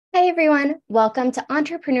Hi, everyone. Welcome to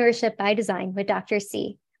Entrepreneurship by Design with Dr.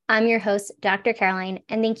 C. I'm your host, Dr. Caroline,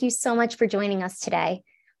 and thank you so much for joining us today.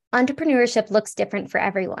 Entrepreneurship looks different for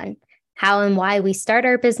everyone. How and why we start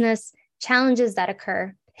our business, challenges that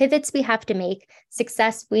occur, pivots we have to make,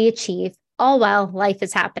 success we achieve, all while life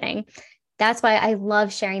is happening. That's why I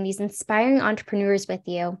love sharing these inspiring entrepreneurs with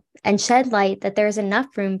you and shed light that there is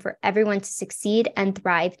enough room for everyone to succeed and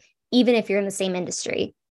thrive, even if you're in the same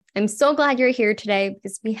industry. I'm so glad you're here today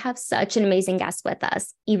because we have such an amazing guest with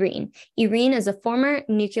us, Irene. Irene is a former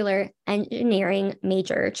nuclear engineering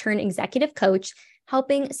major turned executive coach,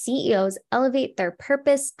 helping CEOs elevate their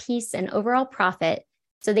purpose, peace, and overall profit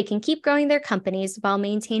so they can keep growing their companies while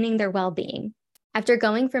maintaining their well-being. After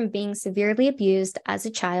going from being severely abused as a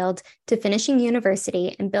child to finishing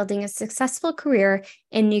university and building a successful career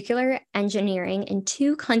in nuclear engineering in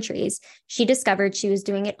 2 countries, she discovered she was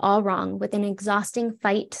doing it all wrong with an exhausting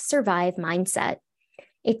fight to survive mindset.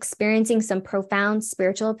 Experiencing some profound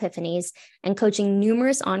spiritual epiphanies and coaching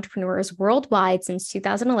numerous entrepreneurs worldwide since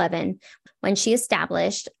 2011, when she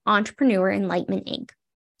established Entrepreneur Enlightenment Inc.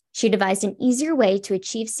 She devised an easier way to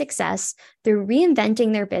achieve success through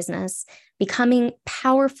reinventing their business, becoming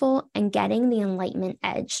powerful, and getting the enlightenment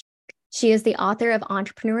edge. She is the author of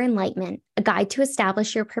Entrepreneur Enlightenment, a guide to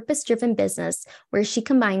establish your purpose-driven business, where she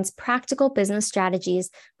combines practical business strategies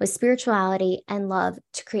with spirituality and love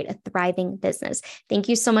to create a thriving business. Thank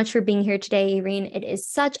you so much for being here today, Irene. It is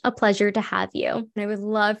such a pleasure to have you. And I would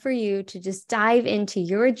love for you to just dive into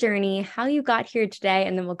your journey, how you got here today,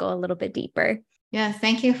 and then we'll go a little bit deeper. Yeah,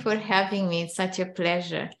 thank you for having me. It's such a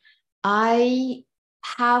pleasure. I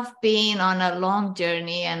have been on a long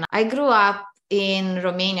journey, and I grew up in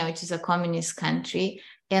Romania, which is a communist country,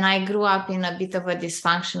 and I grew up in a bit of a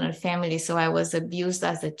dysfunctional family, so I was abused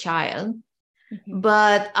as a child. Mm-hmm.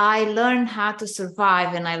 But I learned how to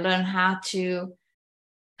survive, and I learned how to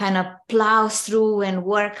kind of plow through and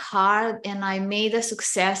work hard, and I made a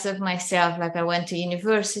success of myself. Like, I went to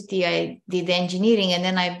university, I did engineering, and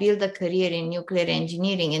then I built a career in nuclear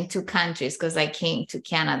engineering in 2 countries because I came to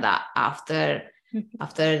Canada after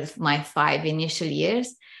my 5 initial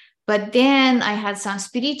years. But then I had some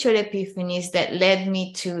spiritual epiphanies that led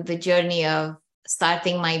me to the journey of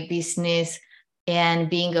starting my business and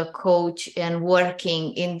being a coach and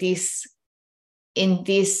working in this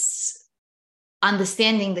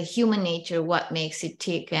understanding the human nature, what makes it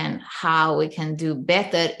tick, and how we can do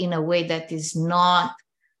better in a way that is not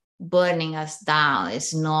burning us down.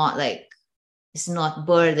 It's not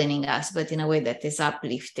burdening us, but in a way that is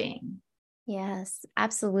uplifting. Yes,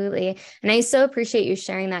 absolutely. And I so appreciate you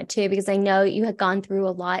sharing that too, because I know you had gone through a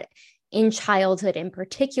lot in childhood in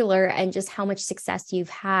particular, and just how much success you've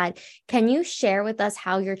had. Can you share with us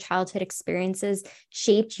how your childhood experiences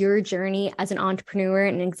shaped your journey as an entrepreneur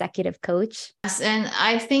and executive coach? Yes, and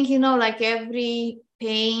I think, like every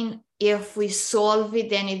pain, if we solve it,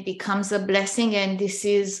 then it becomes a blessing. And this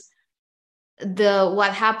is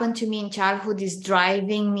what happened to me in childhood is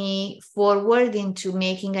driving me forward into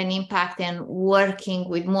making an impact and working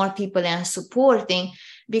with more people and supporting.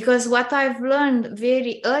 Because what I've learned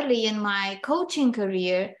very early in my coaching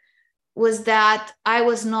career was that I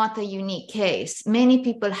was not a unique case. Many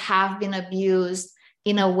people have been abused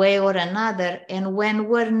in a way or another. And when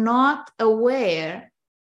we're not aware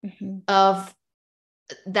of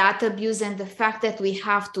that abuse and the fact that we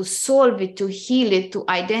have to solve it, to heal it, to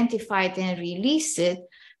identify it and release it,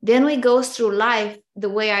 then we go through life the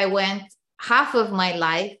way I went half of my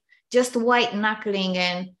life, just white knuckling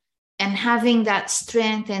and having that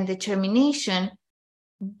strength and determination.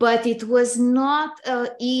 But it was not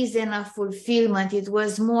ease and a fulfillment. It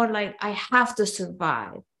was more like, I have to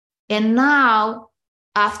survive. And now,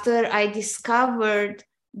 after I discovered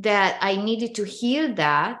that I needed to heal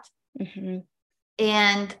that,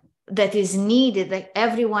 and that is needed, that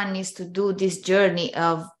everyone needs to do this journey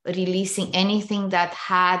of releasing anything that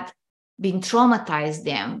had been traumatized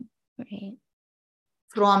them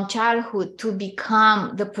from childhood to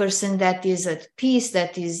become the person that is at peace,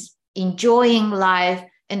 that is enjoying life,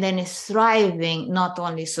 and then is thriving, not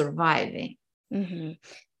only surviving.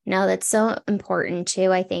 No, that's so important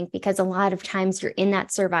too, I think, because a lot of times you're in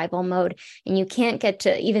that survival mode and you can't get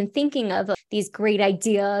to even thinking of these great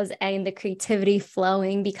ideas and the creativity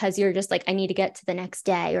flowing because you're just like, I need to get to the next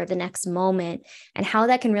day or the next moment, and how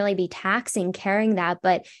that can really be taxing carrying that.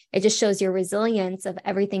 But it just shows your resilience of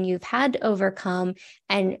everything you've had to overcome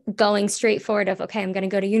and going straight forward of, okay, I'm going to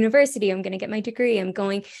go to university. I'm going to get my degree. I'm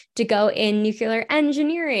going to go in nuclear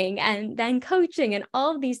engineering and then coaching and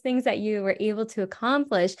all of these things that you were able to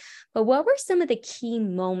accomplish. but what were some of the key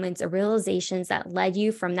moments or realizations that led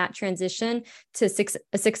you from that transition to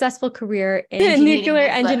a successful career in nuclear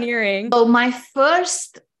engineering? So my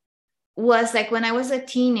first was like when I was a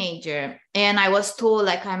teenager and I was told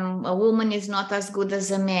like a woman is not as good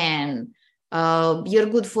as a man. You're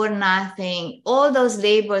good for nothing. All those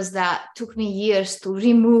labels that took me years to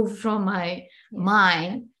remove from my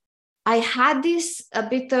mind. I had a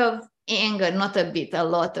bit of anger, not a bit, a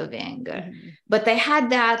lot of anger. But I had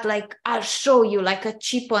that like, I'll show you, like a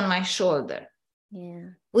chip on my shoulder.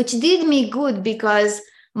 Which did me good because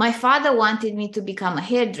my father wanted me to become a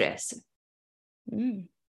hairdresser.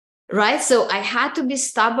 Right? So I had to be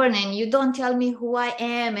stubborn, and you don't tell me who I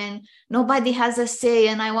am, and nobody has a say,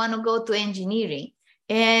 and I want to go to engineering.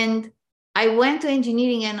 And I went to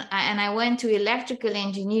engineering, and I went to electrical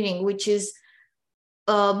engineering, which is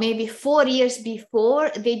maybe 4 years before,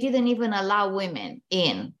 they didn't even allow women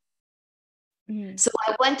in. So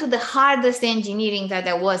I went to the hardest engineering that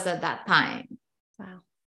there was at that time. Wow.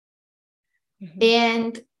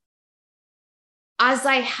 And as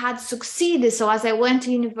I had succeeded, so as I went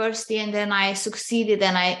to university and then I succeeded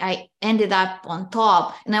and I ended up on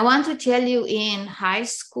top. And I want to tell you, in high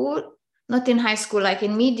school, not in high school, like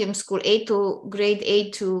in medium school, grade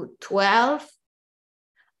 8 to 12,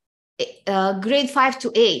 grade 5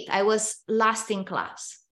 to 8, I was last in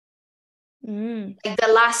class. Like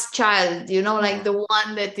the last child, like the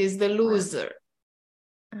one that is the loser.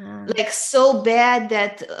 Like so bad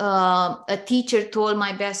that a teacher told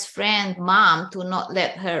my best friend mom to not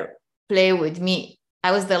let her play with me.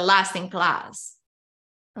 I was the last in class.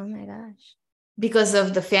 Oh my gosh. Because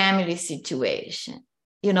of the family situation,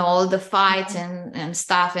 all the fights and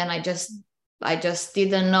stuff. And I just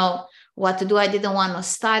didn't know what to do. I didn't want to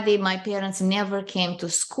study. My parents never came to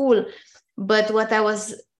school. But what I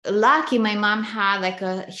was lucky, my mom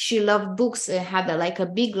had she loved books, had a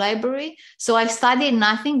big library. So I studied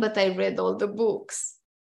nothing, but I read all the books.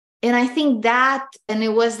 And I think that, and it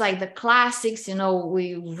was like the classics,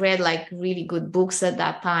 we read like really good books at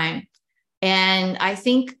that time. And I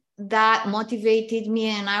think that motivated me.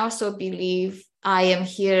 And I also believe I am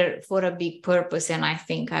here for a big purpose. And I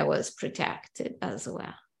think I was protected as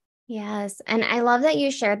well. Yes. And I love that you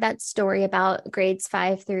shared that story about grades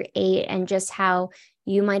 5 through 8 and just how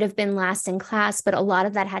you might have been last in class, but a lot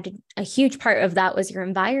of that a huge part of that was your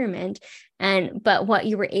environment. But what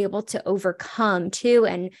you were able to overcome too,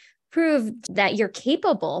 and prove that you're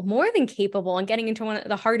capable, more than capable, and getting into one of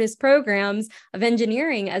the hardest programs of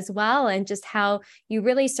engineering as well. And just how you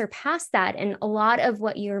really surpassed that. And a lot of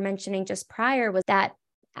what you were mentioning just prior was that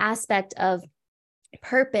aspect of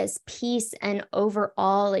purpose, peace, and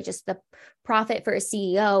overall, like just the profit for a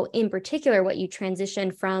CEO in particular, what you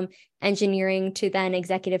transitioned from engineering to then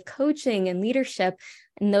executive coaching and leadership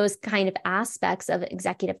and those kind of aspects of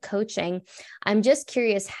executive coaching. I'm just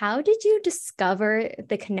curious, how did you discover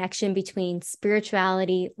the connection between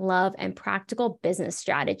spirituality, love, and practical business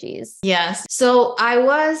strategies? Yes. So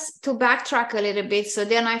to backtrack a little bit. So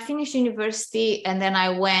then I finished university, and then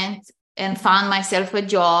I went and found myself a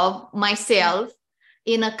job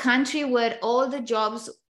in a country where all the jobs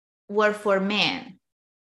were for men.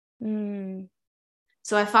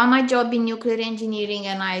 So I found my job in nuclear engineering,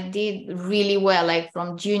 and I did really well. Like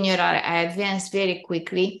from junior, I advanced very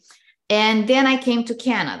quickly. And then I came to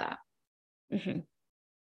Canada. And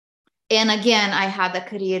again, I had a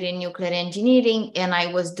career in nuclear engineering, and I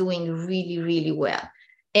was doing really, really well.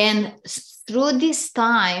 And through this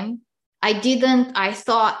time, I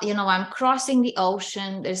thought, I'm crossing the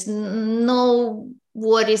ocean. There's no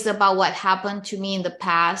worries about what happened to me in the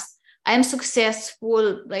past. I'm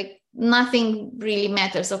successful, like nothing really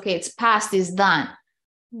matters. Okay, it's past, it's done.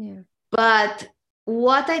 But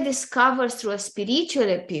what I discovered through a spiritual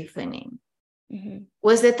epiphany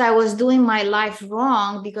was that I was doing my life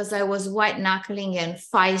wrong because I was white knuckling and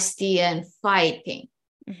feisty and fighting.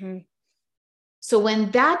 So when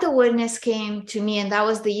that awareness came to me, and that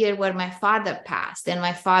was the year where my father passed, and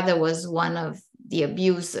my father was one of the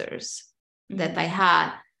abusers that I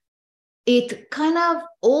had, it kind of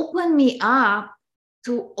opened me up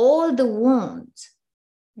to all the wounds.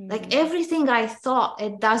 Like everything I thought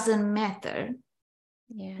it doesn't matter,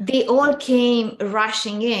 they all came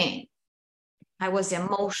rushing in. I was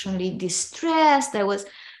emotionally distressed.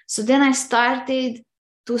 So then I started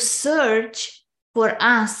to search for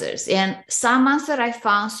answers, and some answer I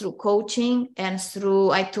found through coaching and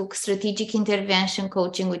I took strategic intervention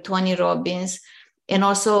coaching with Tony Robbins, and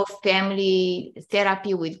also family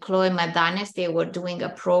therapy with Chloe Madanes. They were doing a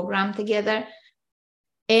program together.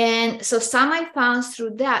 And so some I found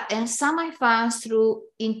through that, and some I found through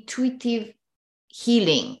intuitive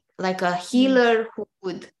healing, like a healer who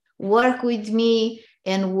would work with me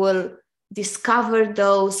and will discover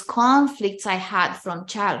those conflicts I had from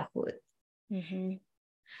childhood. Mm-hmm.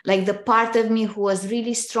 Like the part of me who was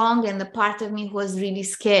really strong and the part of me who was really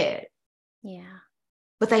scared. Yeah.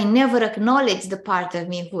 But I never acknowledged the part of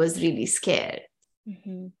me who was really scared.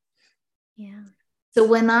 Mm-hmm. Yeah. So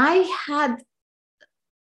when I had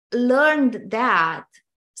learned that,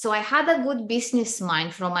 so I had a good business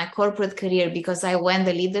mind from my corporate career because I went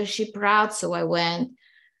the leadership route. So I went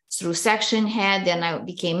through section head and I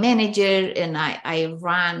became manager, and I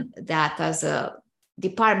ran that as a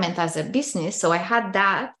department, as a business. So I had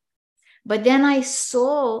that. But then I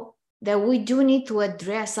saw that we do need to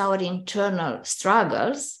address our internal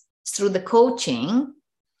struggles through the coaching.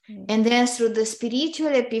 And then through the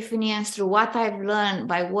spiritual epiphany and through what I've learned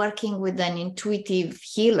by working with an intuitive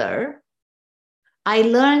healer, I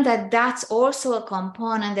learned that that's also a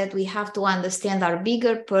component that we have to understand our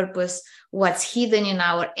bigger purpose, what's hidden in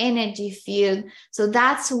our energy field. So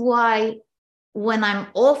that's why when I'm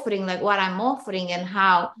offering, like what I'm offering and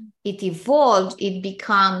how it evolved, it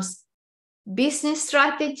becomes business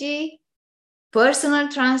strategy, personal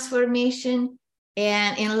transformation,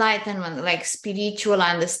 and enlightenment, like spiritual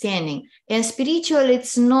understanding. And spiritual,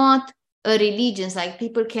 it's not a religion. Like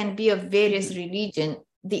people can be of various religion.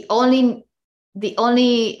 The only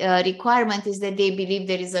requirement is that they believe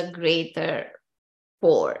there is a greater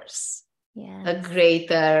force, a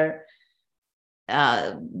greater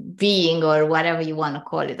being, or whatever you want to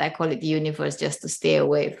call it. I call it the universe just to stay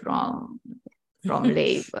away from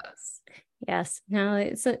labels. Yes. No,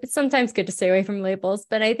 it's sometimes good to stay away from labels,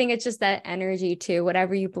 but I think it's just that energy too,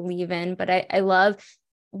 whatever you believe in. But I love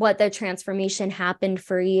what the transformation happened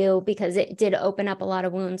for you, because it did open up a lot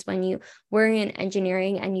of wounds when you were in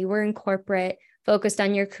engineering and you were in corporate, focused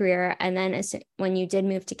on your career. And then when you did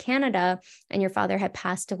move to Canada and your father had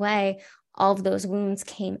passed away, all of those wounds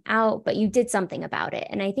came out, but you did something about it.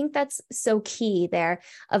 And I think that's so key there,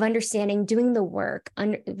 of understanding, doing the work,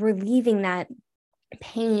 relieving that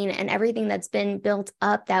pain and everything that's been built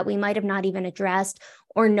up that we might have not even addressed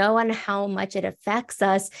or know on how much it affects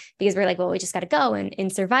us, because we're like, well, we just got to go in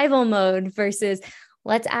survival mode, versus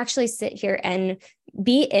let's actually sit here and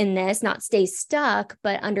be in this, not stay stuck,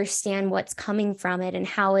 but understand what's coming from it and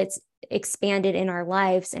how it's expanded in our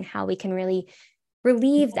lives and how we can really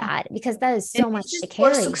relieve that, because that is so much to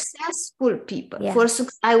carry. For successful people. Yeah.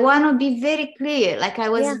 I want to be very clear. Like I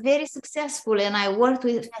was very successful and I worked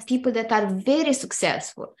with people that are very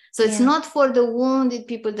successful. So it's not for the wounded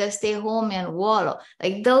people that stay home and wallow.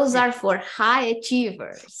 Like those are for high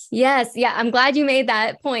achievers. Yes. Yeah. I'm glad you made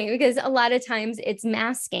that point, because a lot of times it's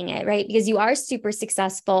masking it, right? Because you are super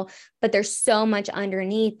successful, but there's so much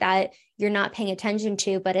underneath that you're not paying attention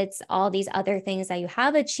to, but it's all these other things that you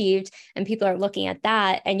have achieved, and people are looking at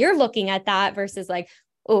that and you're looking at that versus like,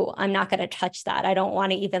 oh, I'm not going to touch that. I don't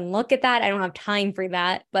want to even look at that. I don't have time for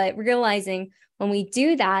that. But realizing when we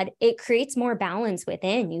do that, it creates more balance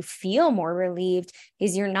within. You feel more relieved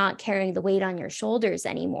because you're not carrying the weight on your shoulders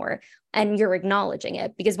anymore. And you're acknowledging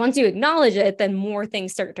it, because once you acknowledge it, then more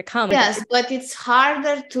things start to come. Yes, but it's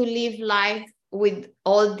harder to live life with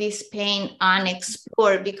all this pain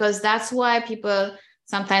unexplored, because that's why people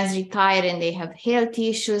sometimes retire and they have health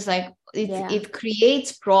issues. Like it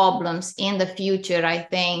creates problems in the future. I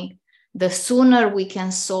think the sooner we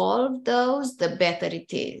can solve those, the better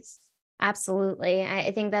it is. Absolutely.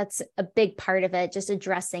 I think that's a big part of it, just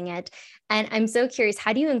addressing it. And I'm so curious,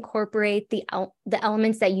 how do you incorporate the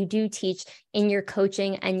elements that you do teach in your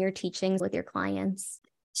coaching and your teachings with your clients?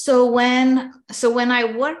 So when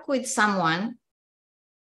I work with someone,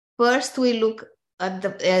 first we look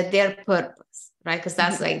at their purpose, right? Because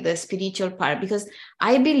that's like the spiritual part. Because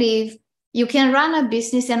I believe you can run a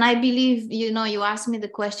business, and I believe, you asked me the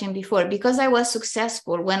question before, because I was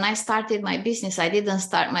successful when I started my business. I didn't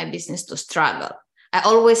start my business to struggle. I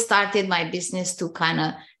always started my business to kind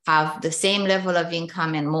of have the same level of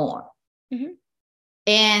income and more.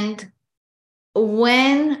 And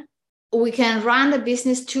when we can run the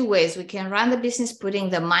business two ways, we can run the business putting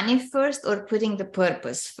the money first or putting the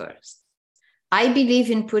purpose first. I believe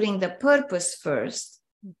in putting the purpose first,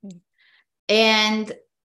 and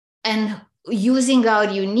using our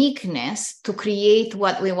uniqueness to create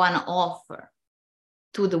what we want to offer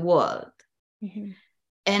to the world.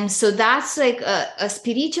 And so that's like a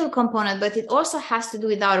spiritual component, but it also has to do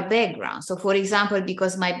with our background. So for example,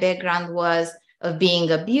 because my background was of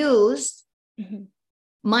being abused,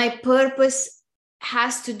 my purpose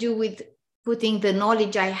has to do with putting the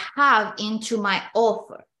knowledge I have into my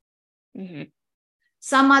offer.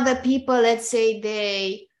 Some other people, let's say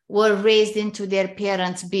they were raised into their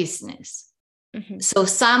parents' business. Mm-hmm. So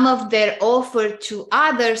some of their offer to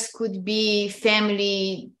others could be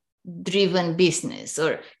family driven business,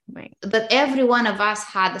 or Right. but every one of us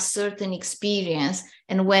had a certain experience.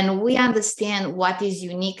 And when we understand what is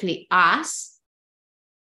uniquely us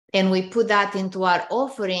and we put that into our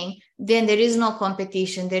offering, then there is no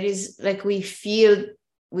competition. There is like, we feel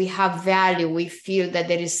we have value. We feel that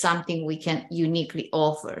there is something we can uniquely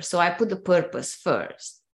offer. So I put the purpose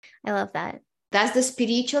first. I love that. That's the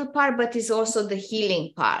spiritual part, but it's also the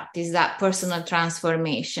healing part, is that personal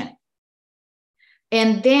transformation.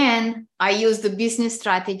 And then I use the business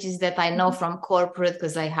strategies that I know from corporate,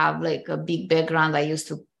 because I have like a big background. I used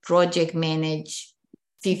to project manage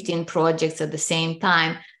 15 projects at the same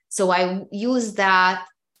time. So I use that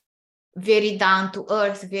very down to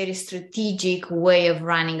earth, very strategic way of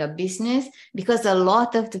running a business, because a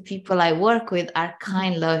lot of the people I work with are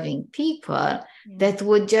kind, loving people that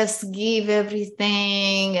would just give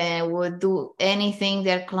everything and would do anything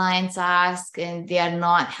their clients ask, and they are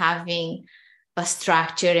not having a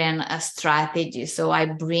structure and a strategy. So I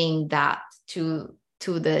bring that to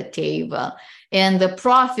the table. And the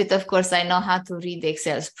profit, of course, I know how to read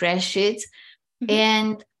Excel spreadsheets. Mm-hmm.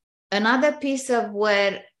 And another piece of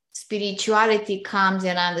where spirituality comes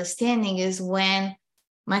and understanding is when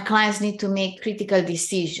my clients need to make critical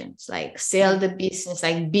decisions, like sell the business,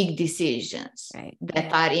 like big decisions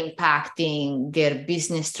that are impacting their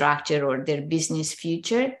business structure or their business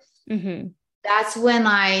future. Mm-hmm. That's when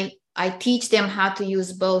I teach them how to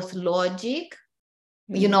use both logic,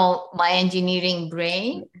 my engineering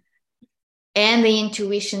brain, and the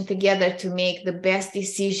intuition together to make the best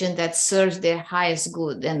decision that serves their highest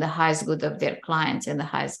good and the highest good of their clients and the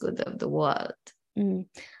highest good of the world.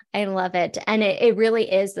 I love it. And it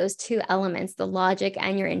really is those two elements, the logic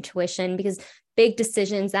and your intuition, because big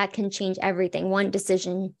decisions that can change everything. One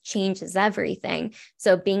decision changes everything.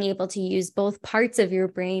 So being able to use both parts of your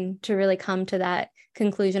brain to really come to that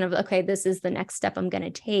conclusion of, okay, this is the next step I'm going to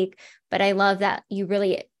take. But I love that you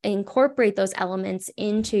really incorporate those elements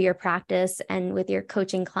into your practice and with your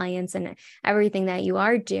coaching clients and everything that you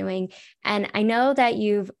are doing. And I know that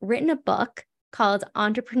you've written a book called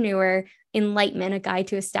Entrepreneur Enlightened, a guide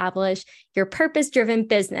to establish your purpose-driven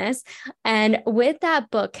business. And with that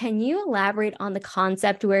book, can you elaborate on the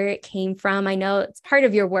concept, where it came from? I know it's part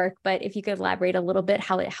of your work, but if you could elaborate a little bit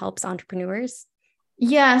how it helps entrepreneurs.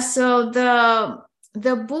 Yeah, so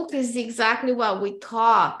the book is exactly what we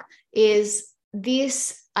talk, is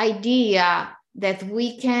this idea that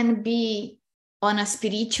we can be on a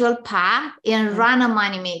spiritual path and run a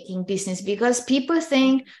money-making business. Because people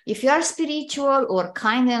think if you are spiritual or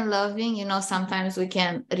kind and loving, sometimes we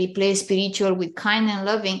can replace spiritual with kind and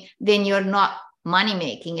loving, then you're not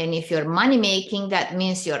money-making. And if you're money-making, that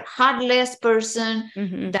means you're a heartless person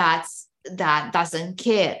that doesn't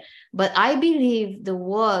care. But I believe the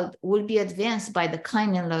world will be advanced by the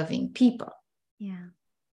kind and loving people. Yeah.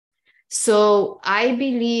 So I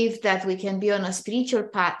believe that we can be on a spiritual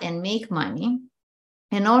path and make money.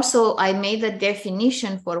 And also I made a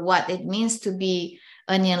definition for what it means to be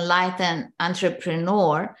an enlightened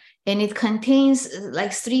entrepreneur. And it contains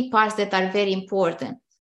like 3 parts that are very important.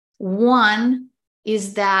 One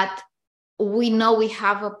is that we know we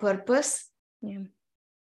have a purpose. Yeah.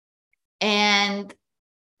 And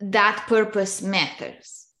that purpose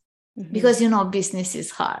matters. Because, business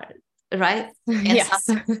is hard, right? And yes.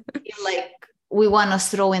 sometimes we feel like we want to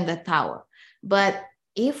throw in the towel. But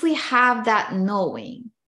if we have that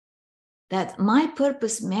knowing that my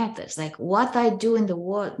purpose matters, like what I do in the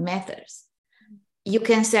world matters. You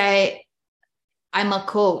can say, I'm a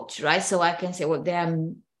coach, right? So I can say, well, there are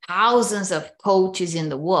thousands of coaches in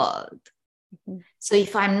the world. So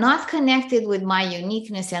if I'm not connected with my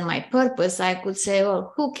uniqueness and my purpose, I could say,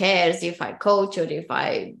 well, who cares if I coach or if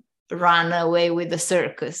I run away with the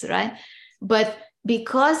circus, right? But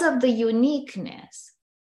because of the uniqueness,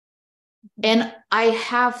 and I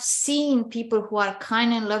have seen people who are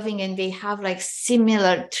kind and loving and they have like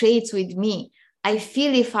similar traits with me, I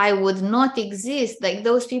feel if I would not exist, like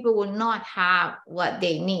those people will not have what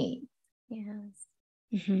they need. Yes.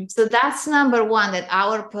 So that's number one, that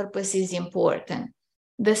our purpose is important.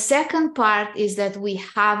 The second part is that we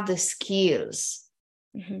have the skills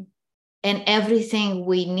and everything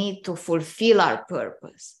we need to fulfill our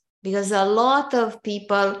purpose. Because a lot of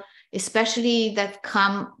people, especially that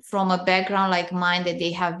come from a background like mine, that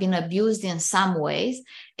they have been abused in some ways.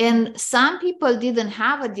 And some people didn't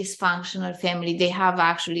have a dysfunctional family. They have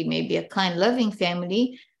actually maybe a kind, loving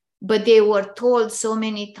family, but they were told so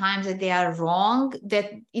many times that they are wrong,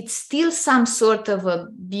 that it's still some sort of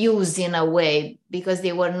abuse in a way, because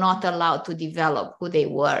they were not allowed to develop who they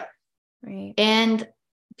were. Right. And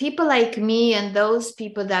people like me and those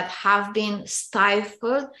people that have been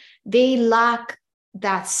stifled, they lack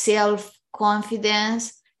that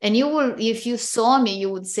self-confidence. And you will, if you saw me, you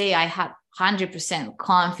would say I had 100%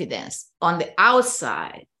 confidence on the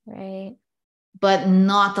outside, right, but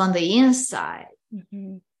not on the inside.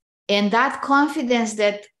 mm-hmm. And that confidence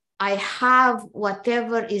that I have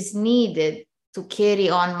whatever is needed to carry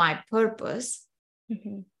on my purpose.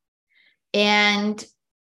 Mm-hmm. And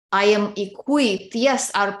I am equipped.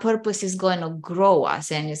 Yes, our purpose is going to grow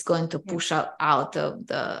us and it's going to push us out of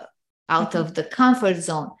the comfort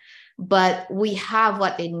zone, but we have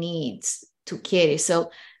what it needs to carry.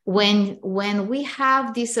 So when we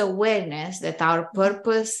have this awareness that our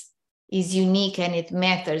purpose is unique and it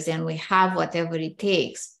matters and we have whatever it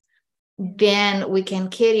takes, then we can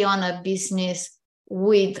carry on a business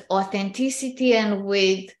with authenticity and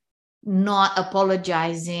with not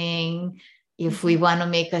apologizing if we want to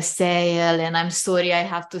make a sale and I'm sorry I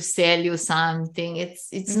have to sell you something.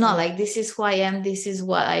 It's not like, this is who I am, this is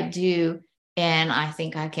what I do, and I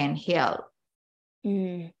think I can help.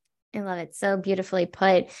 I love it. So beautifully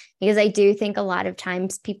put, because I do think a lot of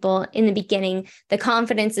times people in the beginning, the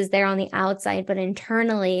confidence is there on the outside, but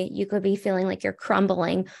internally you could be feeling like you're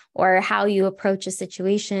crumbling or how you approach a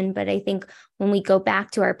situation. But I think when we go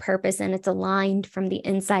back to our purpose and it's aligned from the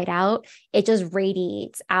inside out, it just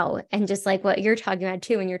radiates out. And just like what you're talking about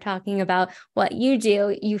too, when you're talking about what you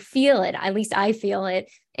do, you feel it. At least I feel it,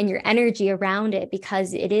 and your energy around it,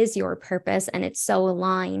 because it is your purpose and it's so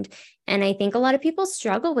aligned. And I think a lot of people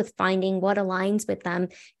struggle with finding what aligns with them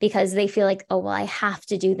because they feel like, oh, well, I have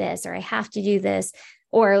to do this, or I have to do this.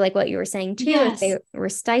 Or like what you were saying too, if they were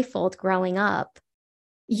stifled growing up.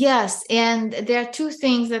 Yes. And there are two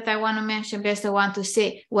things that I want to mention. Best, I want to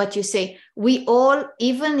say what you say. We all,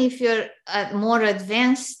 even if you're at more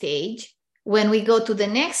advanced stage, when we go to the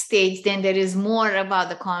next stage, then there is more about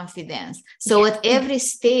the confidence. So at every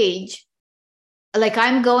stage, like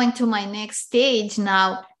I'm going to my next stage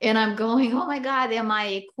now and I'm going, oh my God, am I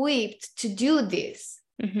equipped to do this?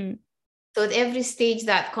 Mm-hmm. So at every stage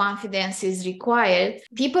that confidence is required.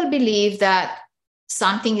 People believe that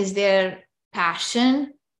something is their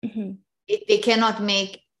passion. Mm-hmm. They cannot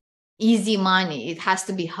make easy money. It has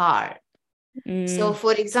to be hard. So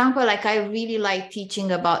for example, like I really like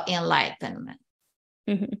teaching about enlightenment.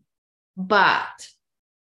 Mm-hmm. But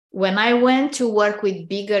when I went to work with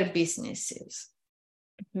bigger businesses,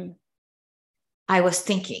 I was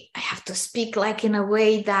thinking, I have to speak like in a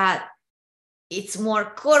way that it's more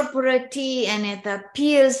corporate-y and it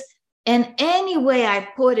appeals. And any way I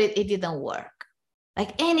put it, it didn't work.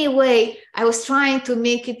 Like anyway, I was trying to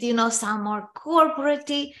make it, sound more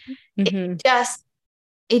corporate-y.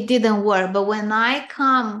 It didn't work. But when I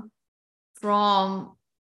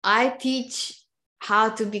teach how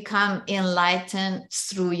to become enlightened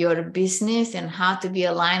through your business and how to be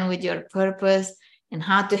aligned with your purpose and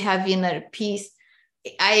how to have inner peace,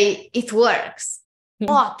 it works.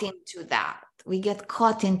 Caught into that. We get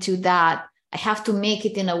caught into that. I have to make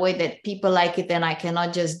it in a way that people like it, and I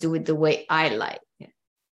cannot just do it the way I like it.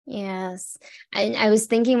 Yes. And I was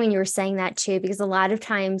thinking when you were saying that too, because a lot of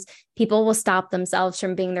times people will stop themselves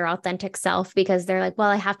from being their authentic self because they're like, well,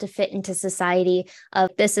 I have to fit into society of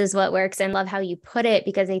this is what works. And love how you put it,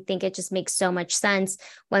 because I think it just makes so much sense.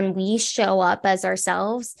 When we show up as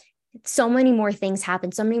ourselves, so many more things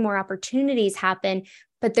happen, so many more opportunities happen,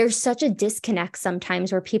 but there's such a disconnect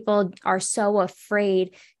sometimes where people are so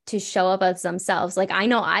afraid to show up as themselves. Like I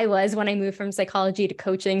know I was when I moved from psychology to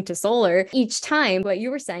coaching to solar. Each time, what you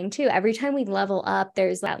were saying too, every time we level up,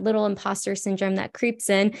 there's that little imposter syndrome that creeps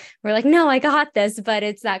in. We're like, no, I got this, but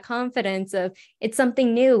it's that confidence of it's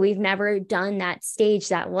something new. We've never done that stage,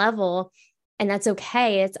 that level, and that's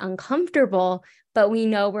okay. It's uncomfortable, but we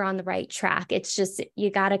know we're on the right track. It's just,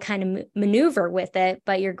 you got to kind of maneuver with it,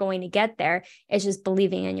 but you're going to get there. It's just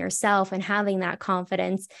believing in yourself and having that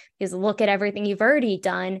confidence, because look at everything you've already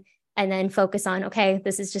done and then focus on, okay,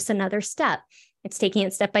 this is just another step. It's taking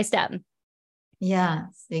it step by step.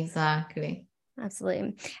 Yes, exactly.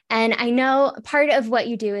 Absolutely. And I know part of what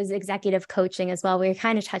you do is executive coaching as well. We're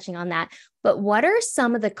kind of touching on that. But what are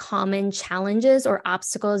some of the common challenges or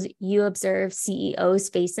obstacles you observe CEOs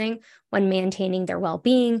facing when maintaining their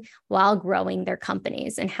well-being while growing their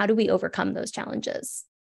companies? And how do we overcome those challenges?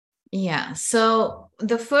 Yeah. So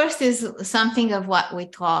the first is something of what we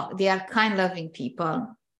talk. They are kind, loving people.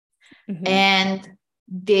 And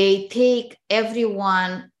they take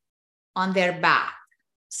everyone on their back.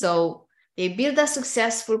 So they build a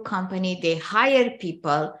successful company, they hire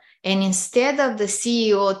people, and instead of the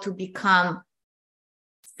CEO to become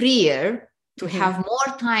freer, to have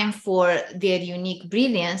more time for their unique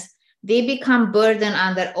brilliance, they become burden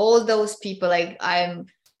under all those people. Like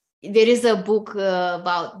there is a book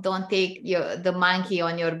about don't take the monkey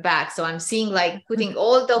on your back. So I'm seeing like putting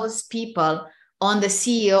all those people on the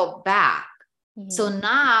CEO back. So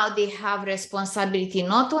now they have responsibility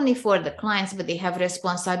not only for the clients, but they have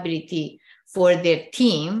responsibility for their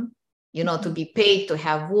team, to be paid, to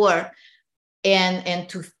have work, and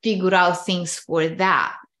to figure out things for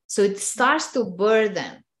that. So it starts to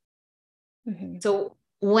burden. So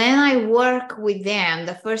when I work with them,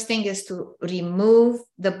 the first thing is to remove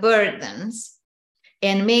the burdens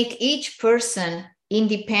and make each person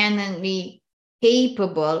independently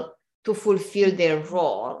capable to fulfill their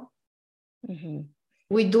role.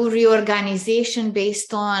 We do reorganization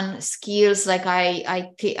based on skills. Like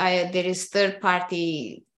there is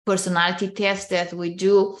third-party personality tests that we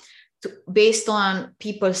do based on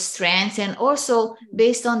people's strengths and also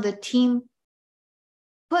based on the team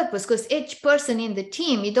purpose, because each person in the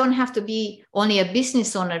team, you don't have to be only a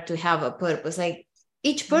business owner to have a purpose. Like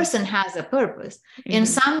each person has a purpose, and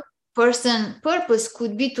some person purpose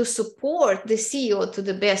could be to support the CEO to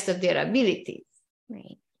the best of their abilities.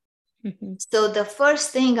 Right. So the first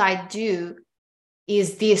thing I do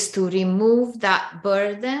is this, to remove that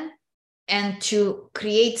burden and to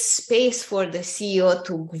create space for the CEO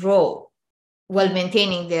to grow while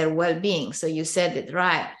maintaining their well-being. So you said it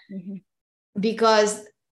right. Because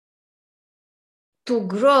to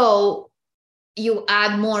grow, you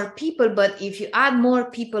add more people, but if you add more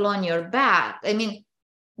people on your back, I mean,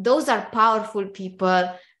 those are powerful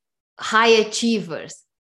people, high achievers,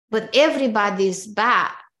 but everybody's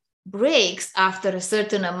back breaks after a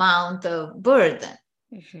certain amount of burden.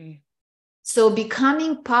 So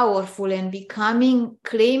becoming powerful and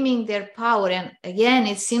claiming their power. And again,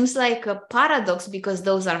 it seems like a paradox because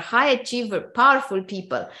those are high achiever, powerful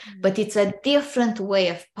people, but it's a different way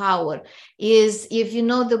of power. Is, if you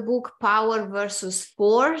know the book Power versus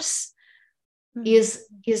Force, is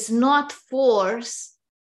not force,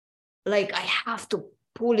 like I have to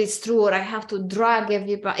pull it through or I have to drag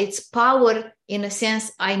everybody. It's power in a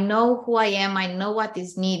sense, I know who I am, I know what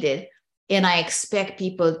is needed, and I expect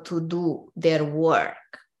people to do their work.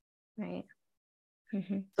 Right.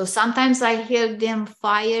 So sometimes I help them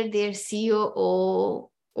fire their COO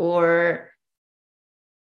or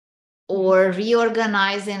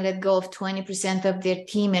reorganize and let go of 20% of their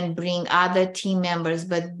team and bring other team members.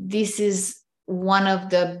 But this is one of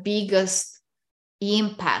the biggest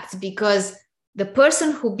impacts, because the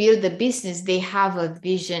person who built the business, they have a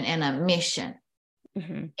vision and a mission.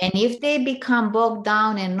 And if they become bogged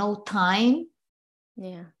down and no time,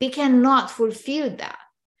 they cannot fulfill that.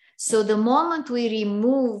 So the moment we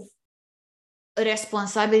remove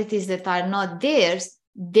responsibilities that are not theirs,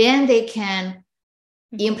 then they can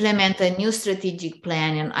implement a new strategic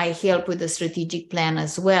plan. And I help with the strategic plan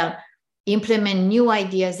as well, implement new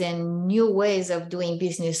ideas and new ways of doing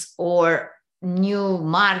business or new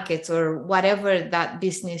markets or whatever that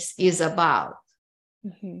business is about.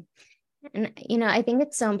 And, I think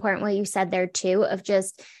it's so important what you said there too, of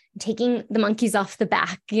just taking the monkeys off the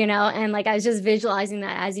back, and like, I was just visualizing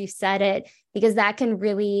that as you said it, because that can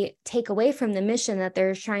really take away from the mission that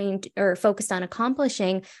they're trying to, or focused on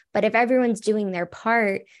accomplishing. But if everyone's doing their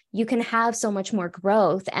part, you can have so much more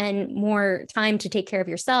growth and more time to take care of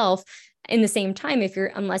yourself in the same time,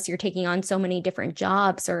 unless you're taking on so many different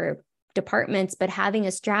jobs or departments, but having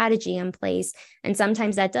a strategy in place. And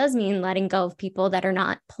sometimes that does mean letting go of people that are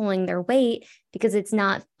not pulling their weight because it's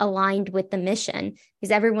not aligned with the mission,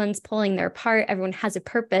 because everyone's pulling their part. Everyone has a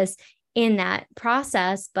purpose in that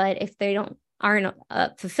process. But if they aren't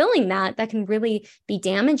fulfilling that can really be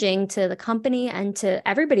damaging to the company and to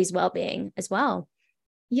everybody's well-being as well.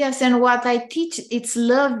 Yes. And what I teach, it's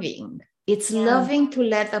loving. It's loving to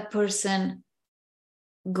let a person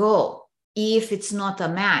go if it's not a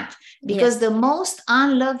match, because the most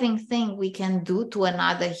unloving thing we can do to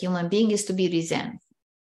another human being is to be resentful.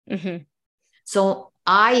 So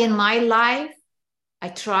in my life, I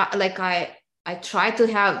try to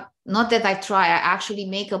have, not that I actually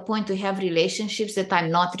make a point to have relationships that I'm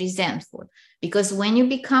not resentful, because when you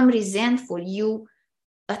become resentful, you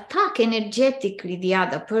attack energetically the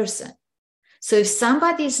other person. So if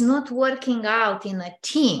somebody is not working out in a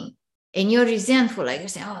team, and you're resentful, like you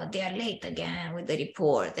say, oh, they're late again with the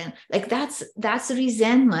report. And like, that's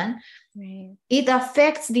resentment. Right. It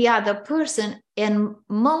affects the other person. And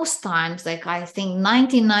most times, like I think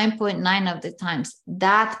 99.9 of the times,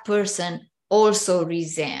 that person also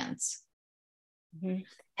resents. And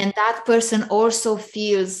that person also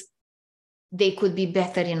feels they could be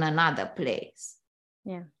better in another place.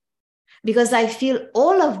 Yeah. Because I feel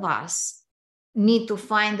all of us need to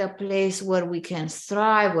find a place where we can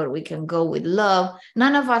thrive, where we can go with love.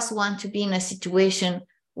 None of us want to be in a situation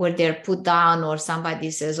where they're put down or somebody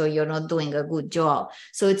says, oh, you're not doing a good job.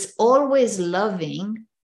 So it's always loving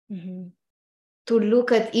to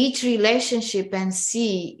look at each relationship and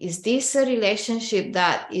see, is this a relationship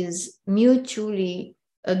that is mutually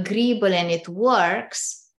agreeable and it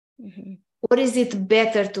works? Or is it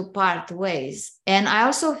better to part ways? And I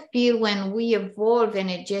also feel when we evolve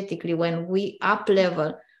energetically, when we up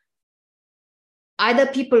level, either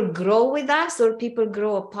people grow with us or people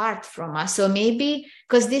grow apart from us. So maybe,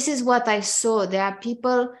 because this is what I saw, there are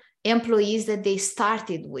people, employees that they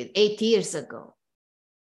started with 8 years ago.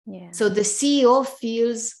 Yeah. So the CEO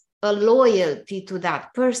feels a loyalty to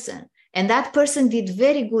that person. And that person did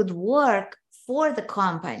very good work for the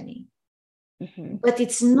company. But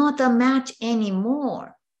it's not a match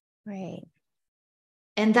anymore. Right.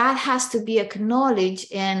 And that has to be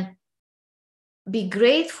acknowledged and be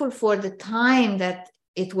grateful for the time that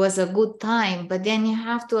it was a good time. But then you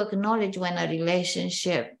have to acknowledge when a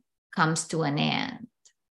relationship comes to an end.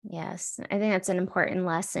 Yes, I think that's an important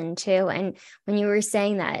lesson too. And when you were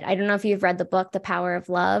saying that, I don't know if you've read the book, The Power of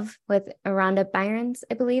Love with Rhonda Byrnes,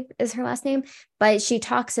 I believe is her last name, but she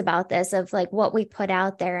talks about this of like what we put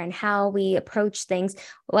out there and how we approach things,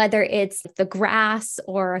 whether it's the grass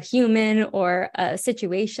or a human or a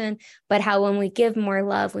situation, but how when we give more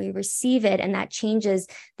love, we receive it and that changes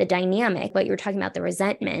the dynamic. But you were talking about the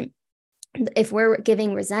resentment. If we're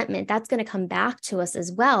giving resentment, that's going to come back to us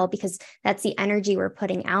as well, because that's the energy we're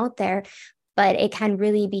putting out there. But it can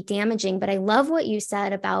really be damaging. But I love what you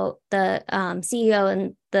said about the CEO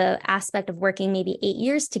and the aspect of working maybe 8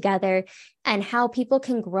 years together and how people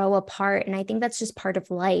can grow apart. And I think that's just part of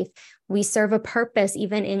life. We serve a purpose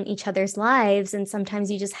even in each other's lives. And sometimes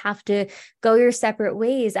you just have to go your separate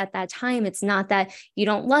ways at that time. It's not that you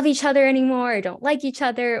don't love each other anymore or don't like each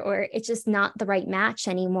other, or it's just not the right match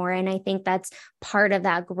anymore. And I think that's part of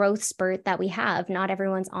that growth spurt that we have. Not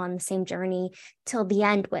everyone's on the same journey till the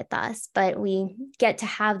end with us, but we get to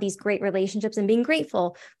have these great relationships and being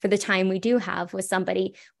grateful for the time we do have with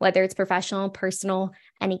somebody, whether it's professional, personal,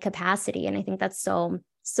 any capacity. And I think that's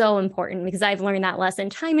so important, because I've learned that lesson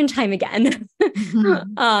time and time again.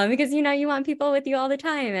 Because, you want people with you all the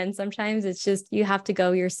time. And sometimes it's just, you have to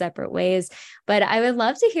go your separate ways. But I would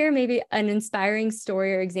love to hear maybe an inspiring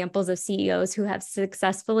story or examples of CEOs who have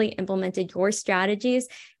successfully implemented your strategies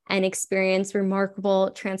and experienced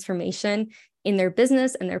remarkable transformation in their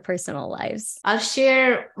business and their personal lives. I'll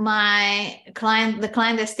share the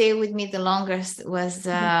client that stayed with me the longest was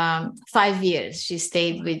 5 years. She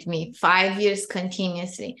stayed with me 5 years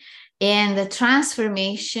continuously. And the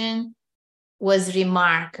transformation was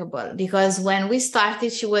remarkable, because when we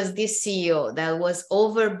started, she was this CEO that was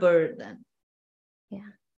overburdened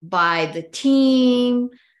by the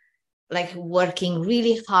team, like working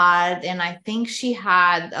really hard. And I think she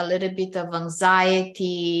had a little bit of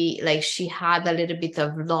anxiety, like she had a little bit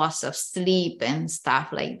of loss of sleep and stuff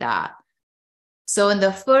like that. So in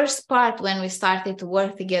the first part, when we started to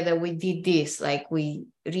work together, we did this, like we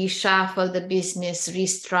reshuffled the business,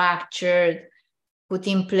 restructured, put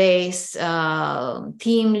in place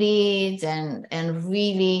team leads, and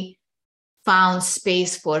really found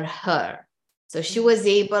space for her. So she was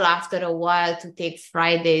able, after a while, to take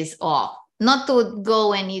Fridays off, not to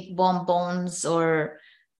go and eat bonbons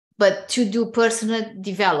but to do personal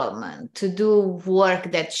development, to do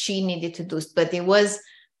work that she needed to do. But it was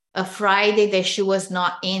a Friday that she was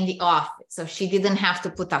not in the office, so she didn't have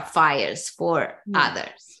to put up fires for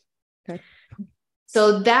others. Okay.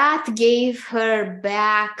 So that gave her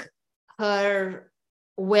back her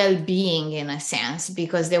well-being in a sense,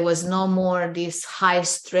 because there was no more this high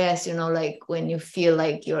stress, like when you feel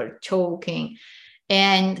like you're choking,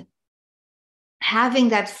 and having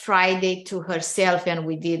that Friday to herself. And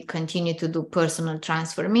we did continue to do personal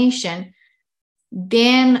transformation.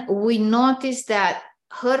 Then we noticed that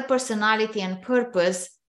her personality and purpose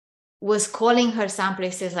was calling her some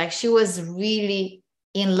places, like she was really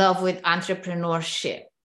in love with entrepreneurship.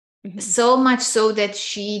 So much so that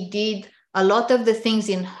she did a lot of the things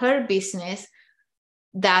in her business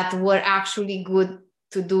that were actually good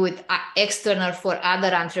to do it external for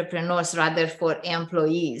other entrepreneurs rather for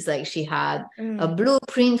employees. Like she had a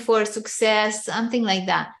blueprint for success, something like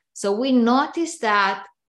that. So we noticed that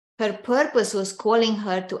her purpose was calling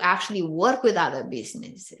her to actually work with other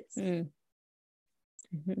businesses.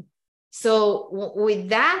 So with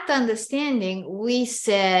that understanding, we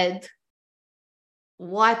said,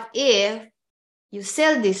 what if you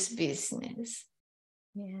sell this business?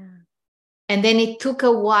 And then it took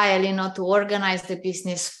a while, to organize the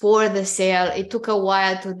business for the sale. It took a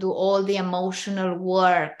while to do all the emotional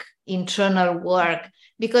work, internal work,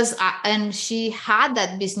 because and she had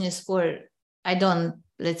that business for,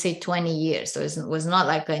 let's say 20 years. So it was not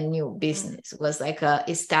like a new business. It was like a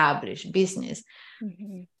established business,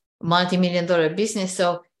 multi-million-dollar business.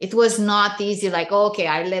 So it was not easy, like, okay,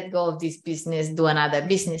 I let go of this business, do another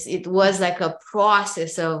business. It was like a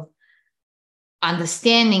process of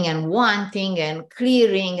understanding and wanting and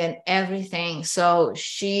clearing and everything. So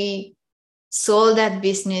she sold that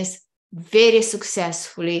business very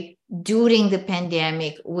successfully during the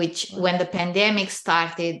pandemic, which when the pandemic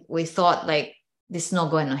started, we thought like, this is not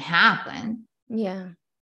going to happen. Yeah.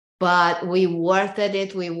 But we worked at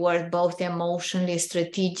it. We worked both emotionally,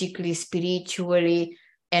 strategically, spiritually.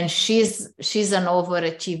 And she's an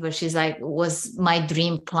overachiever. She's like, was my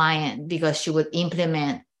dream client, because she would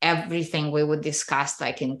implement everything we would discuss,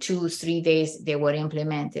 like in 2-3 days, they were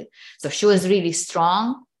implemented. So she was really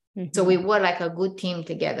strong. So we were like a good team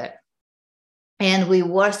together. And we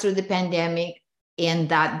worked through the pandemic, and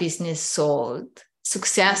that business sold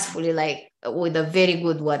successfully, like with a very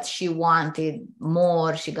good, what she wanted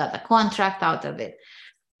more. She got a contract out of it.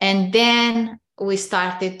 And then we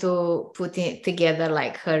started to put it together,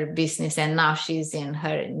 like her business. And now she's in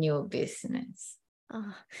her new business.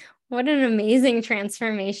 Oh, what an amazing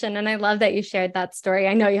transformation. And I love that you shared that story.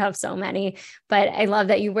 I know you have so many, but I love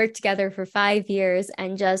that you worked together for 5 years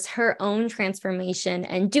and just her own transformation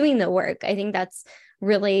and doing the work. I think that's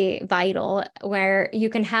really vital, where you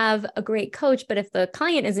can have a great coach, but if the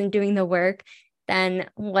client isn't doing the work, then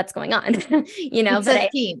what's going on?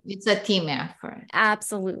 It's a team effort.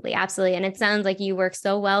 Absolutely. Absolutely. And it sounds like you work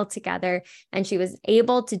so well together, and she was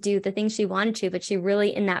able to do the things she wanted to, but she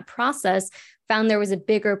really, in that process, found there was a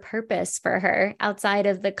bigger purpose for her outside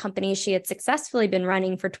of the company she had successfully been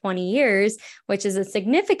running for 20 years, which is a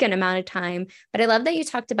significant amount of time. But I love that you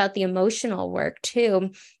talked about the emotional work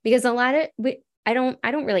too, because I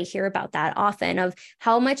don't really hear about that often, of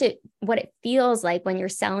how much what it feels like when you're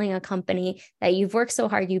selling a company that you've worked so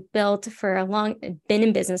hard, you built been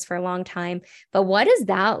in business for a long time. But what does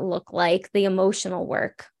that look like, the emotional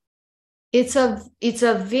work? It's a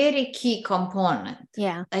very key component.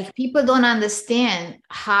 Yeah. Like, people don't understand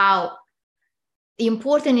how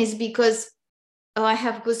important it is, because I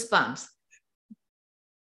have goosebumps.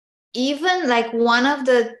 Even like one of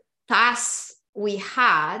the tasks we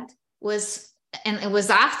had was, and it was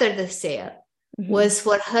after the sale, was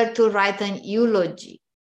for her to write an eulogy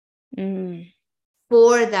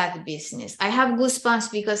for that business. I have goosebumps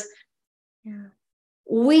because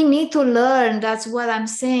we need to learn. That's what I'm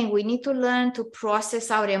saying. We need to learn to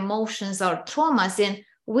process our emotions, our traumas, and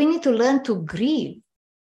we need to learn to grieve.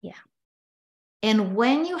 Yeah. And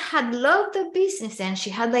when you had loved the business, and she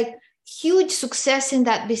had like huge success in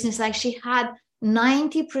that business, like she had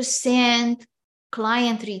 90%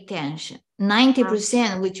 client retention,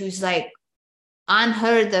 90%, which was like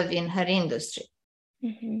unheard of in her industry.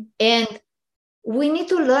 And we need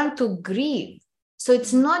to learn to grieve. So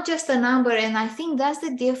it's not just a number. And I think that's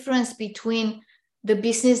the difference between the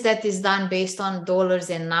business that is done based on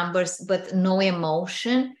dollars and numbers, but no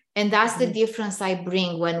emotion. And that's the difference I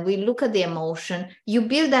bring. When we look at the emotion, you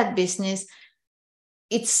build that business,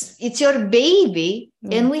 it's your baby,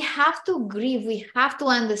 and we have to grieve. We have to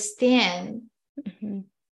understand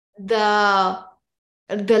the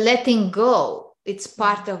letting go. It's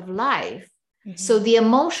part of life. So the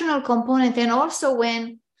emotional component, and also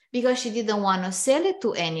because she didn't want to sell it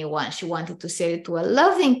to anyone, she wanted to sell it to a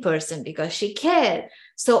loving person because she cared.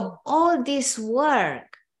 So all this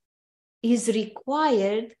work is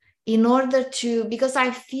required in order to, because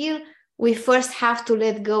I feel we first have to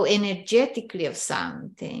let go energetically of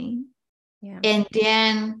something, and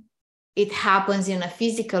then it happens in a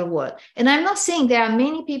physical world. And I'm not saying, there are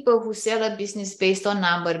many people who sell a business based on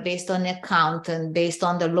number, based on accountant, based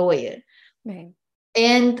on the lawyer. Right.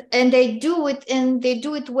 And they do it, and they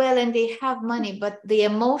do it well, and they have money, but the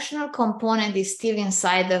emotional component is still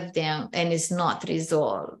inside of them and is not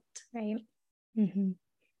resolved. Right.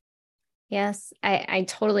 Yes, I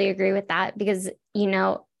totally agree with that, because,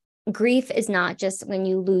 grief is not just when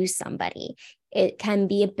you lose somebody. It can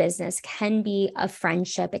be a business, can be a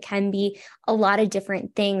friendship, it can be a lot of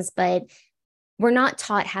different things, but we're not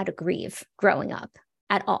taught how to grieve growing up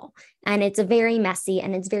at all. And it's very messy,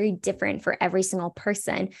 and it's very different for every single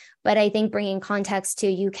person. But I think bringing context to,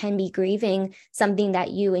 you can be grieving something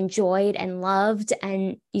that you enjoyed and loved,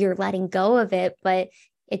 and you're letting go of it, but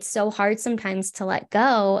it's so hard sometimes to let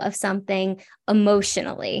go of something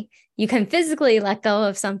emotionally. You can physically let go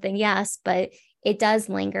of something, yes, but it does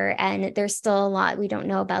linger, and there's still a lot we don't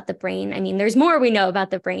know about the brain. I mean, there's more we know about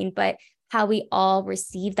the brain, but how we all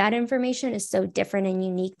receive that information is so different and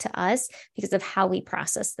unique to us because of how we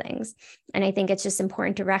process things. And I think it's just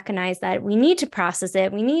important to recognize that we need to process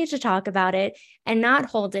it. We need to talk about it and not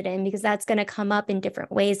hold it in, because that's going to come up in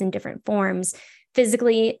different ways, in different forms.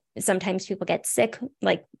 Physically, sometimes people get sick,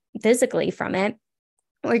 like physically from it,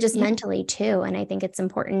 or just mentally too. And I think it's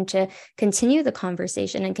important to continue the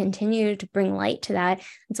conversation and continue to bring light to that.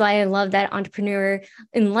 That's why I love that entrepreneur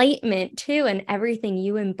enlightenment too. And everything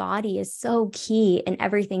you embody is so key in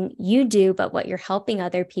everything you do, but what you're helping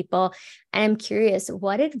other people. And I'm curious,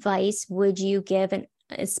 what advice would you give an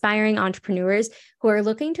aspiring entrepreneurs who are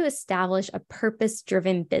looking to establish a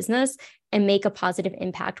purpose-driven business and make a positive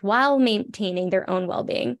impact while maintaining their own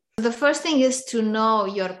well-being? The first thing is to know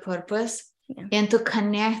your purpose. Yeah. And to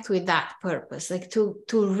connect with that purpose, like to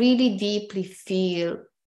really deeply feel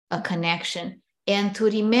a connection, and to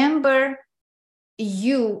remember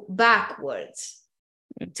you backwards,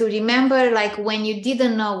 to remember like when you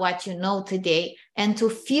didn't know what you know today, and to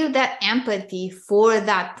feel that empathy for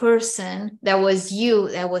that person that was you,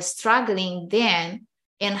 that was struggling then,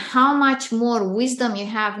 and how much more wisdom you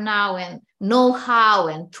have now and know-how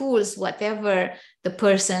and tools, whatever the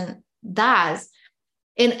person does.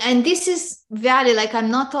 And this is valid. Like,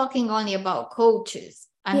 I'm not talking only about coaches.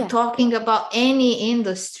 I'm talking about any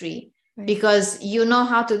industry, because you know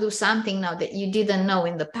how to do something now that you didn't know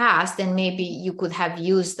in the past, and maybe you could have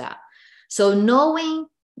used that. So knowing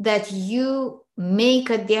that you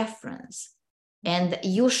make a difference and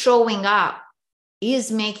you showing up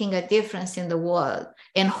is making a difference in the world,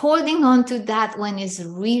 and holding on to that when is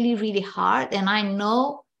really, really hard. And I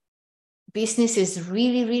know business is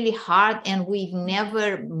really, really hard, and we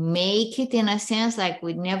never make it, in a sense, like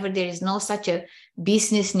there is no such a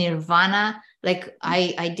business nirvana. Like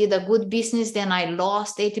I did a good business, then I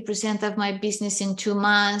lost 80% of my business in 2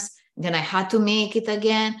 months, then I had to make it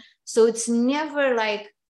again. So it's never like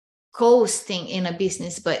coasting in a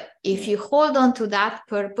business. But if you hold on to that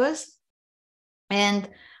purpose, and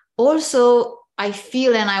also I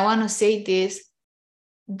feel, and I want to say this,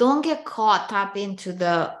 don't get caught up into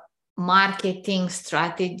the marketing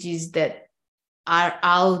strategies that are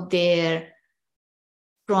out there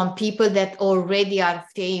from people that already are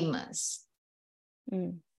famous.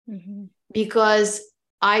 Mm-hmm. Because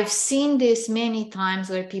I've seen this many times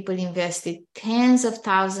where people invested tens of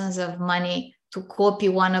thousands of money to copy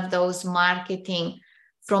one of those marketing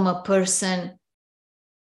from a person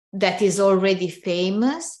that is already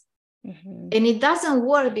famous. Mm-hmm. And it doesn't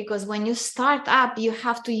work, because when you start up, you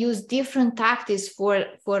have to use different tactics for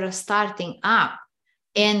a starting up.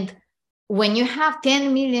 And when you have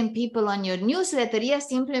 10 million people on your newsletter,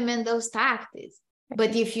 yes, implement those tactics.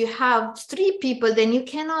 But if you have 3 people, then you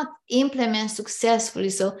cannot implement successfully.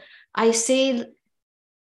 So I say,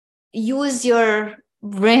 use your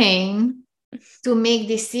brain to make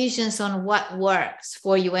decisions on what works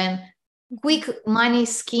for you. And quick money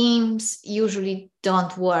schemes usually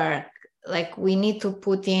don't work. Like, we need to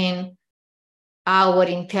put in our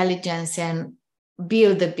intelligence and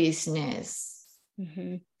build a business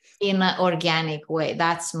in an organic way.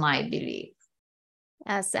 That's my belief.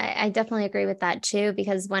 Yes, I definitely agree with that too,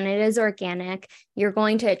 because when it is organic, you're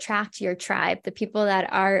going to attract your tribe, the people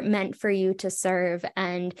that are meant for you to serve.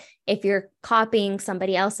 And if you're copying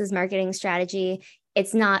somebody else's marketing strategy,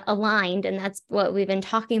 it's not aligned. And that's what we've been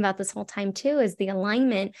talking about this whole time too, is the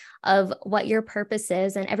alignment of what your purpose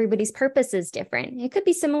is. And everybody's purpose is different. It could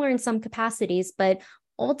be similar in some capacities, but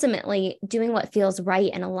ultimately doing what feels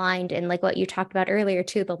right and aligned. And like what you talked about earlier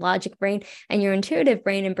too, the logic brain and your intuitive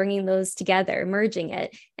brain, and bringing those together, merging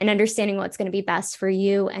it and understanding what's going to be best for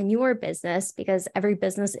you and your business, because every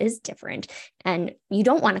business is different. And you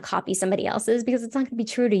don't want to copy somebody else's, because it's not going to be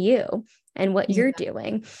true to you and what you're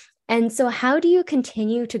doing. And so how do you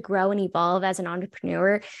continue to grow and evolve as an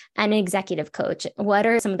entrepreneur and an executive coach? What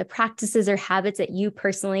are some of the practices or habits that you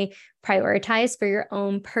personally prioritize for your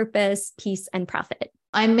own purpose, peace, and profit?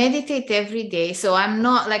 I meditate every day. So I'm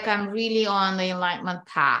not like, I'm really on the enlightenment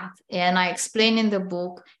path. And I explain in the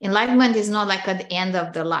book, enlightenment is not like at the end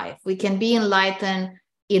of the life. We can be enlightened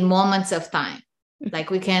in moments of time.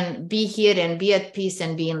 Like, we can be here and be at peace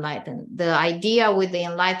and be enlightened. The idea with the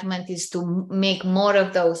enlightenment is to make more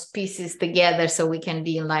of those pieces together so we can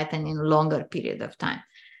be enlightened in a longer period of time.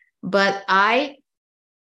 But I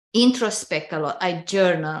introspect a lot. I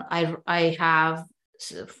journal. I have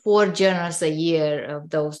 4 journals a year of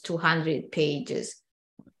those 200 pages.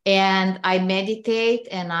 And I meditate,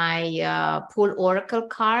 and I pull oracle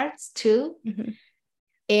cards too.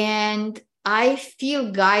 And I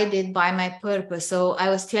feel guided by my purpose. So I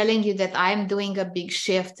was telling you that I'm doing a big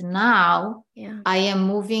shift now. Yeah. I am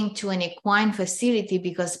moving to an equine facility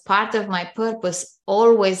because part of my purpose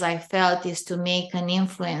always I felt is to make an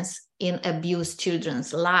influence in abused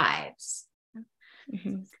children's lives.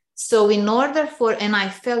 Mm-hmm. So in order for, and I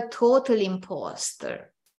felt total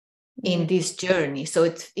imposter in this journey.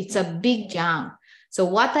 So it's a big jump. So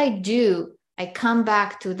what I do, I come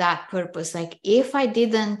back to that purpose. Like if I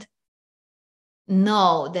didn't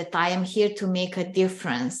know that I am here to make a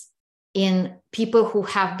difference in people who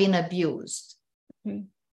have been abused. Mm-hmm.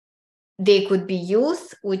 They could be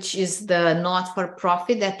youth, which is the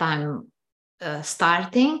not-for-profit that I'm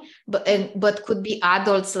starting, but could be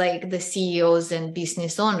adults like the CEOs and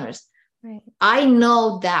business owners. Right. I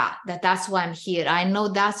know that's why I'm here. I know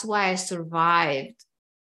that's why I survived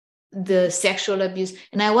the sexual abuse.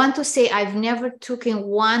 And I want to say I've never taken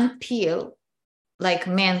one pill, like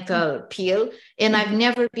mental pill, and I've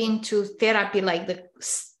never been to therapy like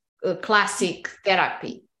the classic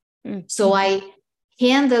therapy. Mm-hmm. So I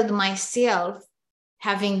handled myself,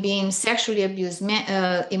 having been sexually abused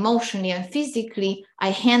emotionally and physically.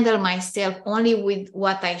 I handled myself only with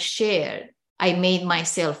what I shared. I made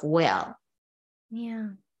myself well. Yeah.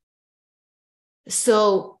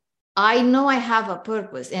 So I know I have a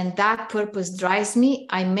purpose, and that purpose drives me.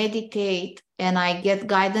 I meditate and I get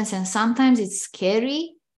guidance, and sometimes it's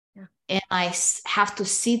scary. Yeah. And I have to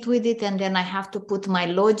sit with it, and then I have to put my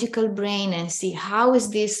logical brain and see how is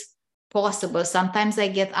this possible. Sometimes I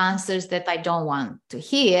get answers that I don't want to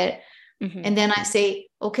hear. Mm-hmm. And then I say,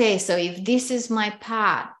 okay, so if this is my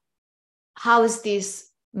path, how does this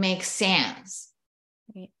make sense?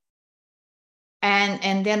 Right.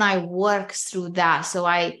 And then I work through that. So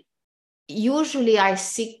I usually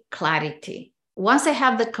seek clarity. Once I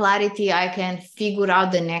have the clarity, I can figure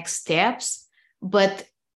out the next steps. But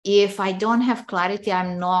if I don't have clarity,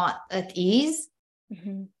 I'm not at ease.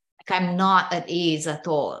 Mm-hmm. Like I'm not at ease at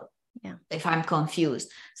all. Yeah. If I'm confused.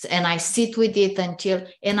 So, and I sit with it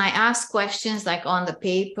and I ask questions, like on the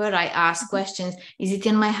paper, I ask questions. Is it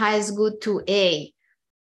in my highest good to A,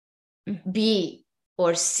 B,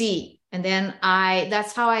 or C? And then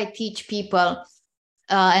that's how I teach people.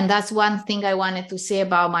 And that's one thing I wanted to say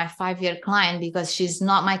about my 5-year client, because she's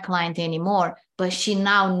not my client anymore, but she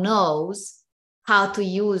now knows how to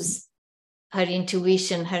use her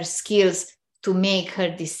intuition, her skills to make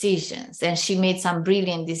her decisions. And she made some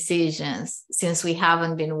brilliant decisions since we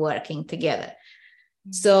haven't been working together.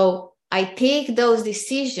 Mm-hmm. So I take those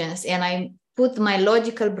decisions and I put my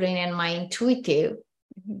logical brain and my intuitive,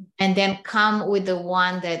 mm-hmm. and then come with the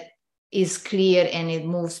one that is clear and it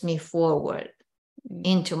moves me forward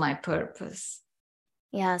into my purpose.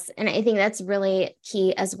 Yes. And I think that's really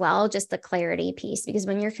key as well, just the clarity piece, because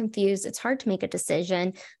when you're confused, it's hard to make a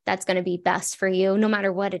decision that's going to be best for you, no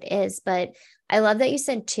matter what it is. But I love that you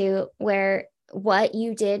said too, where what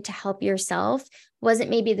you did to help yourself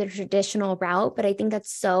wasn't maybe the traditional route, but I think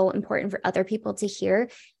that's so important for other people to hear.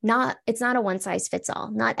 It's not a one size fits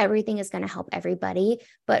all. Not everything is going to help everybody,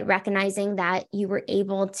 but recognizing that you were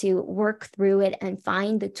able to work through it and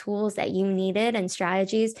find the tools that you needed and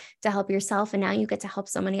strategies to help yourself. And now you get to help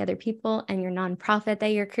so many other people and your nonprofit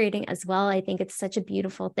that you're creating as well. I think it's such a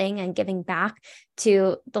beautiful thing, and giving back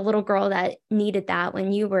to the little girl that needed that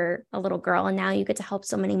when you were a little girl. And now you get to help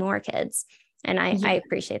so many more kids. And I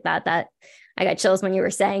appreciate that I got chills when you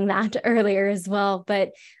were saying that earlier as well.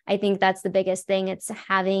 But I think that's the biggest thing. It's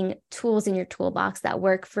having tools in your toolbox that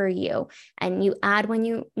work for you. And you add when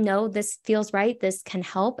you know this feels right, this can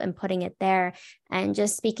help, and putting it there. And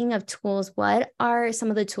just speaking of tools, what are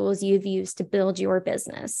some of the tools you've used to build your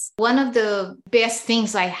business? One of the best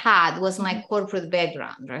things I had was my corporate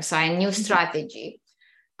background. Right? So I knew strategy.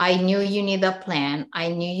 I knew you need a plan. I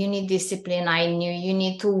knew you need discipline. I knew you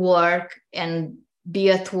need to work and be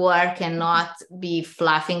at work and not be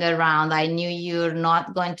fluffing around. I knew you're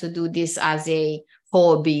not going to do this as a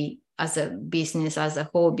hobby, as a business, as a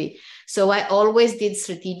hobby. So I always did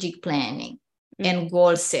strategic planning and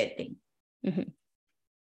goal setting. Mm-hmm.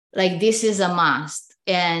 Like this is a must,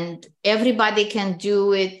 and everybody can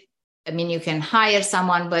do it. I mean, you can hire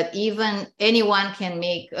someone, but even anyone can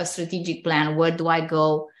make a strategic plan. Where do I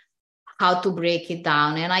go? How to break it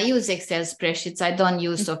down? And I use Excel spreadsheets. I don't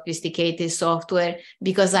use sophisticated software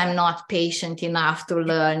because I'm not patient enough to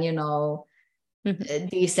learn,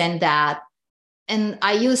 this and that. And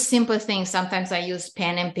I use simple things. Sometimes I use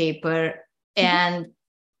pen and paper, and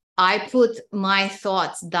I put my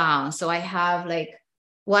thoughts down. So I have like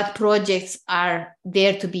what projects are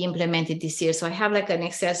there to be implemented this year. So I have like an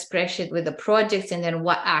Excel spreadsheet with the projects and then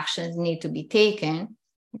what actions need to be taken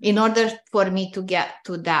in order for me to get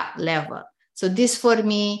to that level. So this for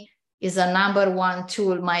me is a number one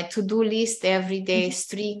tool. My to-do list every day is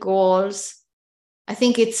 3 goals. I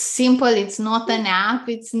think it's simple. It's not an app.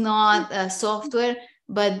 It's not a software,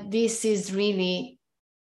 but this is really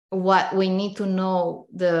what we need to know,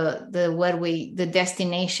 the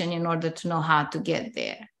destination in order to know how to get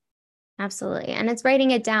there. Absolutely. And it's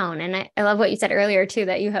writing it down. And I love what you said earlier, too,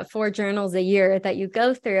 that you have 4 journals a year that you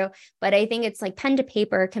go through. But I think it's like pen to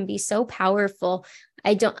paper can be so powerful.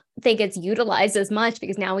 I don't think it's utilized as much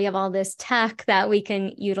because now we have all this tech that we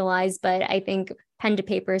can utilize. But I think pen to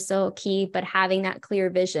paper is so key, but having that clear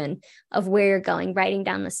vision of where you're going, writing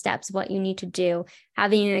down the steps, what you need to do,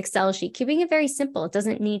 having an Excel sheet, keeping it very simple. It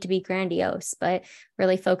doesn't need to be grandiose, but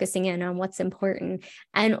really focusing in on what's important.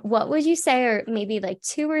 And what would you say are maybe like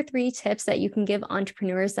 2 or 3 tips that you can give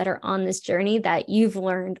entrepreneurs that are on this journey that you've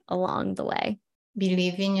learned along the way?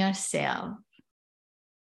 Believe in yourself.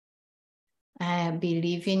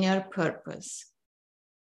 Believe in your purpose.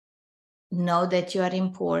 Know that you are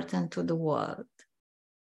important to the world.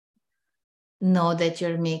 Know that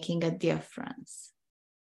you're making a difference.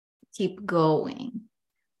 Keep going.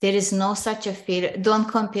 There is no such a failure. Don't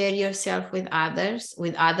compare yourself with others,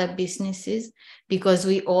 with other businesses, because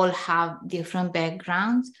we all have different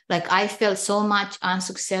backgrounds. Like I felt so much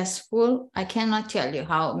unsuccessful. I cannot tell you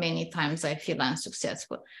how many times I feel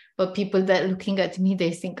unsuccessful. But people that are looking at me,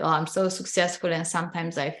 they think, oh, I'm so successful. And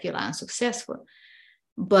sometimes I feel unsuccessful.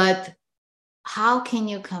 But how can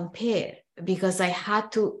you compare? Because I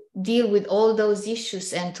had to deal with all those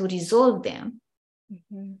issues and to resolve them.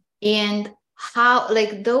 Mm-hmm. And how,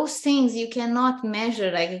 like those things you cannot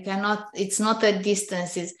measure, like you cannot, it's not a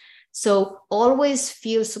distances. So always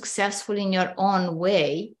feel successful in your own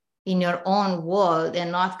way, in your own world,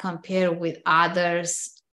 and not compare with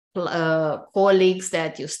others, colleagues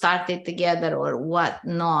that you started together or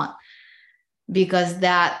whatnot, because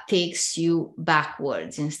that takes you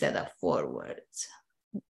backwards instead of forwards.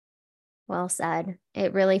 Well said.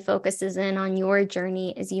 It really focuses in on your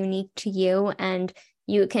journey is unique to you, and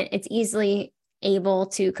it's easily able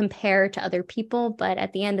to compare to other people, but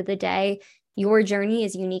at the end of the day, your journey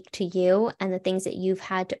is unique to you and the things that you've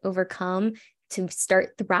had to overcome to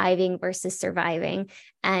start thriving versus surviving.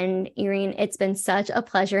 And Irene, it's been such a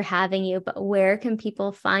pleasure having you, but where can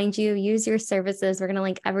people find you, use your services? We're going to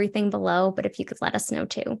link everything below, but if you could let us know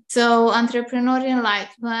too. So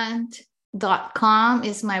entrepreneurenlightenment.com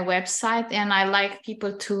is my website, and I like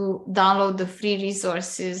people to download the free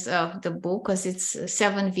resources of the book because it's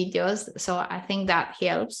 7 videos. So I think that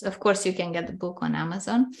helps. Of course, you can get the book on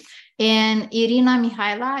Amazon. And Irina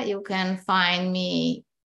Mihaila, you can find me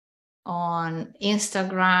on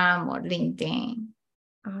Instagram or LinkedIn.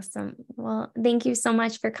 Awesome. Well, thank you so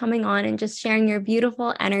much for coming on and just sharing your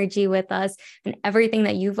beautiful energy with us and everything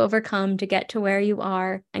that you've overcome to get to where you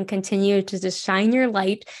are, and continue to just shine your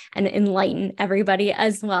light and enlighten everybody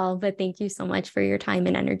as well. But thank you so much for your time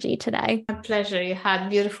and energy today. My pleasure. You had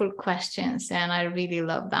beautiful questions and I really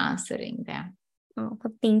loved answering them. Oh,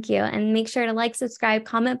 well, thank you. And make sure to like, subscribe,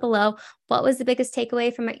 comment below. What was the biggest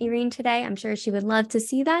takeaway from Irene today? I'm sure she would love to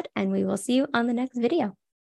see that. And we will see you on the next video.